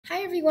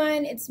Hi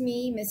everyone, it's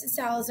me, Mrs.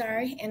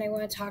 Salazar, and I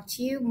want to talk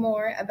to you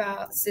more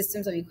about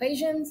systems of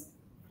equations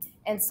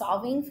and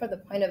solving for the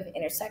point of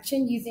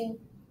intersection using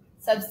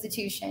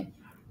substitution.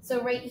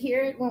 So right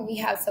here, when we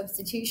have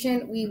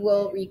substitution, we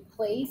will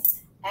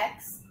replace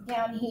x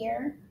down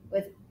here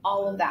with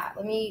all of that.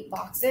 Let me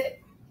box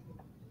it.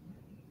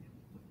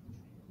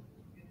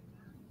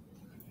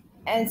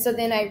 And so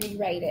then I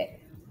rewrite it.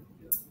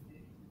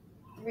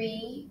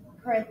 3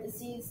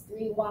 parentheses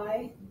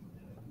 3y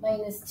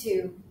minus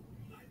 2.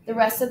 The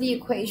rest of the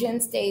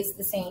equation stays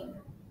the same.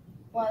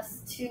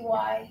 Plus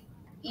 2y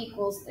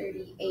equals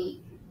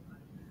 38.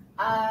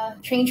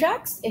 Train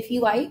tracks, if you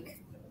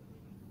like.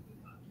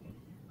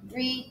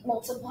 3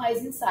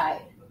 multiplies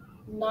inside.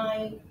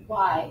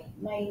 9y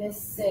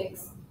minus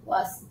 6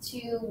 plus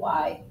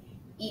 2y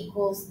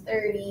equals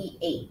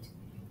 38.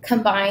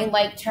 Combine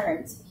like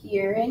terms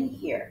here and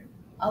here.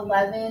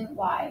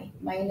 11y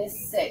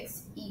minus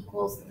 6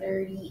 equals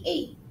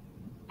 38.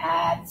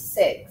 Add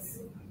 6.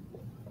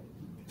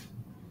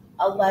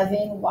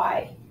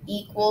 11y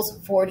equals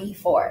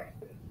 44.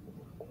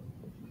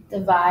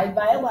 Divide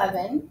by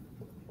 11,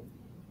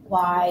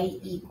 y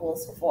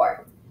equals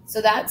 4. So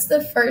that's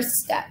the first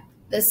step.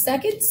 The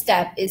second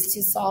step is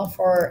to solve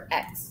for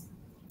x.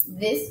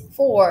 This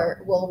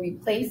 4 will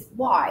replace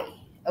y,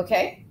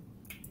 okay?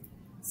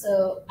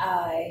 So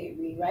I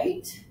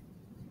rewrite,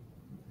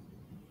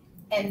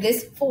 and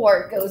this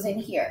 4 goes in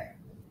here.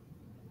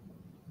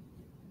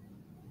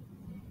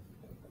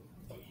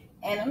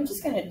 And I'm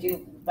just going to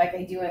do like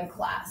I do in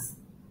class.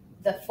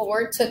 The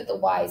 4 took the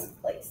y's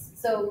place.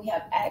 So we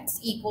have x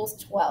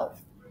equals 12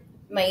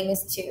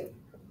 minus 2.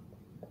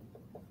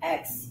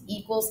 X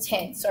equals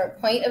 10. So our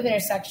point of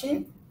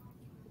intersection,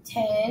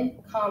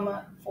 10,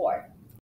 4.